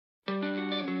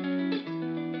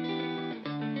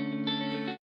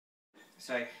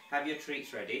So have your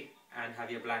treats ready and have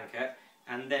your blanket,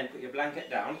 and then put your blanket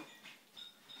down.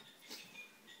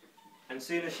 And as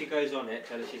soon as she goes on it,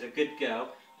 tell her she's a good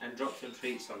girl and drop some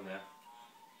treats on there.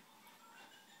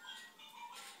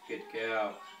 Good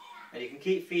girl. And you can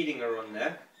keep feeding her on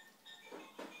there.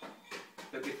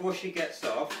 But before she gets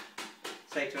off,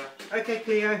 say to her, "Okay,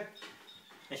 Cleo,"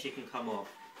 and she can come off.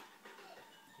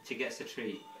 She gets a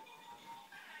treat.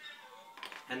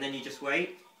 And then you just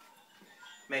wait.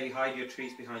 Maybe hide your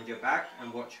treats behind your back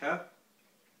and watch her.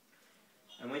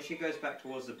 And when she goes back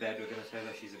towards the bed, we're going to tell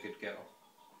her she's a good girl.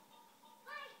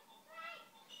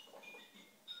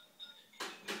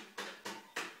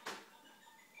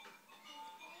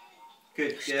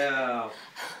 Good girl.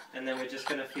 And then we're just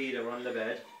going to feed her on the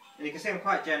bed. And you can see I'm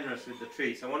quite generous with the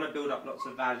treats. I want to build up lots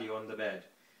of value on the bed.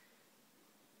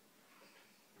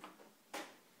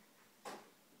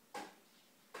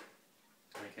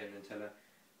 Okay, and then tell her,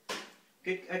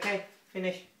 "Good, okay,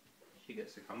 finish." She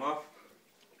gets to come off.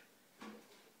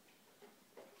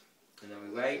 And then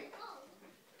we wait.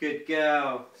 Good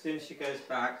girl. As soon as she goes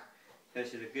back, tell her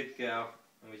she's a good girl,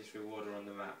 and we just reward her on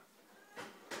the mat.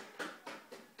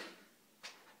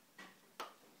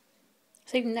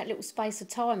 So even that little space of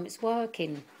time, it's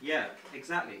working. Yeah,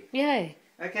 exactly. Yeah.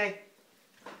 Okay.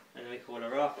 And then we call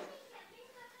her off.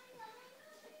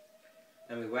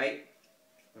 Then we wait.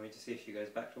 And we just see if she goes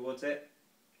back towards it.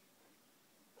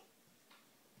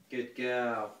 Good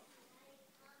girl.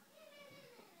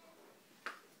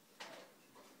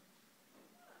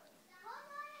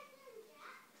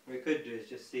 What we could do is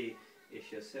just see if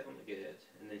she'll sit on the good.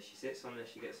 And then she sits on it,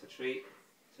 she gets a treat.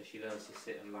 So she learns to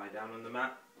sit and lie down on the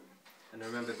mat. And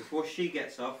remember, before she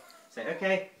gets off, say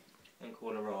 "okay" and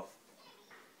call her off.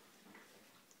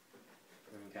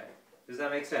 Okay. Does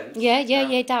that make sense? Yeah,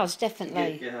 it does,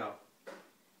 definitely. Good girl.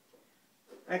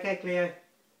 Okay, Cleo.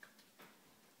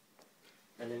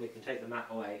 And then we can take the mat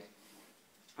away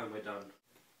when we're done.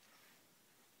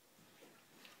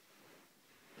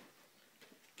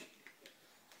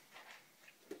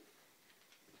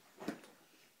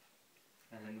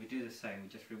 And then we do the same, we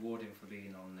just reward him for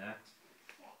being on there.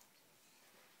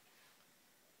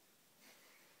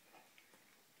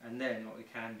 And then what we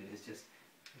can do is just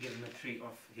give him a treat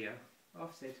off here,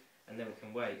 off Sid, and then we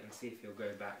can wait and see if he'll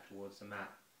go back towards the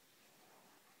mat.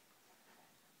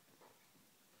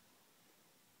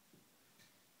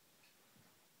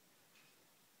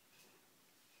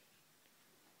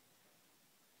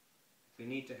 If we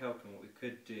need to help him, what we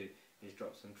could do is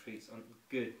drop some treats on.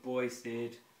 Good boy,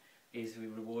 Sid, is we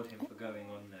reward him for going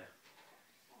on there.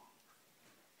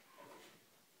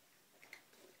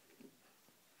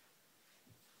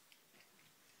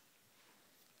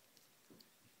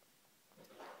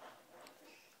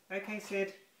 Okay,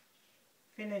 Sid,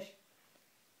 finish.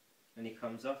 And he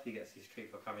comes off, he gets his treat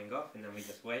for coming off, and then we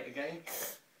just wait again.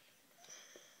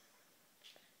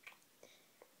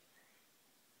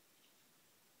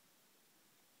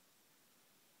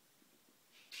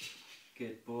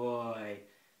 Good boy.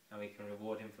 And we can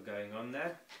reward him for going on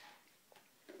there.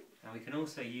 And we can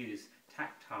also use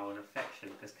tactile and affection,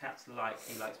 because cats he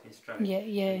likes being stroked. Yeah,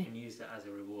 yeah. We can use that as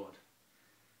a reward.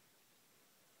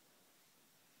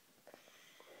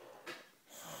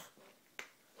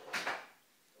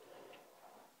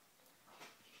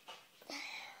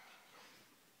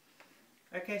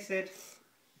 Okay, Sid,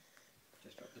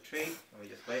 just drop the treat and we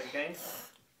just wait again.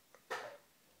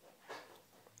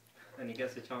 And he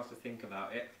gets a chance to think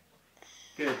about it.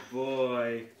 Good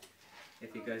boy.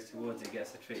 If he goes towards it, he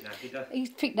gets a treat. Now, if he does, He's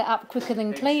picked that up quicker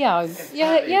than Cleo.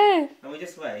 Exactly. Yeah. And we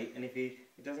just wait, and if he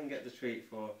doesn't get the treat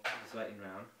for just waiting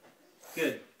round.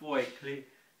 Good boy, Cleo.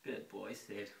 Good boy,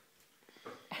 Sid.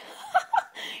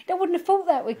 I wouldn't have thought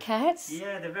that with cats.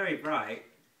 Yeah, they're very bright.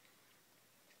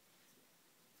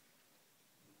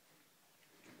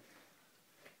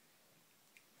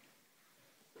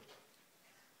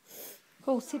 Of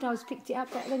course, Sido's picked it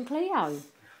up better than Cleo.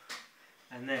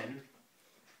 And then...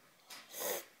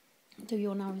 Do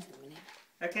your nose in a minute.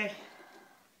 Okay.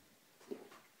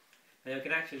 And you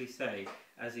can actually say,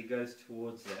 as he goes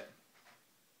towards it,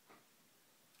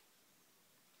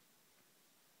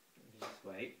 just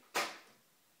wait.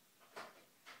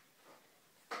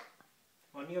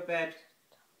 On your bed.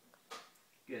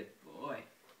 Good boy.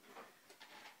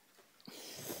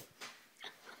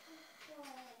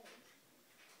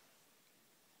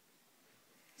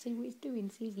 See what he's doing,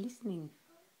 see he's listening.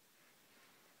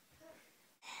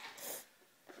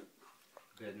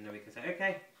 Good, and then we can say,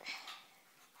 okay.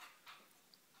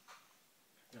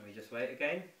 And we just wait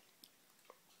again.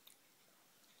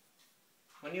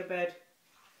 On your bed.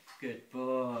 Good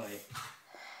boy.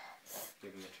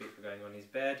 Give him a treat for going on his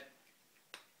bed.